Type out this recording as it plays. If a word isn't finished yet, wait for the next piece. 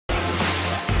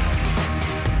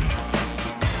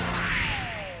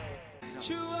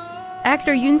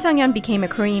Actor Yoon Sang-yeon became a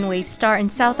Korean wave star in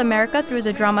South America through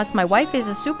the dramas My Wife is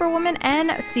a Superwoman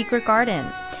and Secret Garden.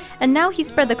 And now he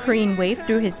spread the Korean wave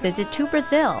through his visit to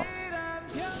Brazil.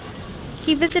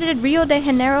 He visited Rio de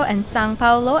Janeiro and São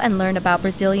Paulo and learned about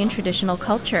Brazilian traditional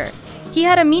culture. He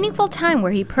had a meaningful time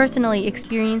where he personally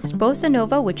experienced bossa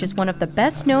nova, which is one of the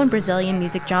best-known Brazilian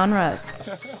music genres.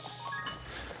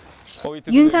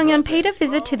 Yoon Sang-yeon paid a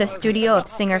visit to the studio of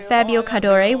singer Fabio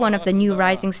Cadore, one of the new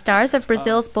rising stars of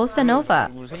Brazil's bossa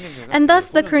nova. And thus,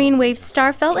 the Korean wave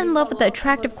star fell in love with the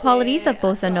attractive qualities of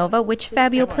bossa nova, which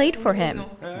Fabio played for him.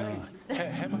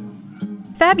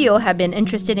 Fabio had been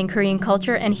interested in Korean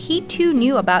culture, and he too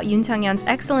knew about Yoon Sang-yeon's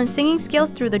excellent singing skills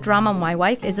through the drama My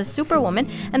Wife is a Superwoman,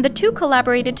 and the two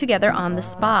collaborated together on the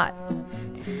spot.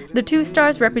 The two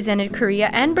stars represented Korea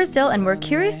and Brazil and were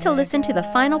curious to listen to the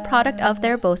final product of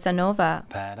their bossa nova.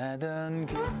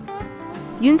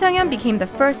 Yoon Sang-yeon became the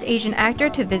first Asian actor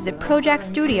to visit Project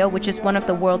Studio, which is one of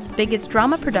the world's biggest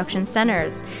drama production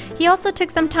centers. He also took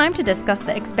some time to discuss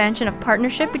the expansion of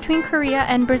partnership between Korea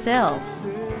and Brazil.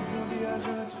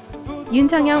 Yoon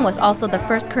Sang-yeon was also the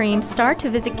first Korean star to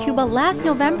visit Cuba last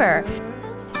November.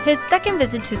 His second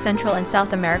visit to Central and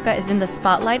South America is in the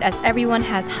spotlight as everyone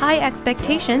has high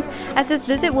expectations, as his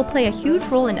visit will play a huge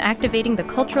role in activating the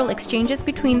cultural exchanges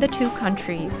between the two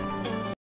countries.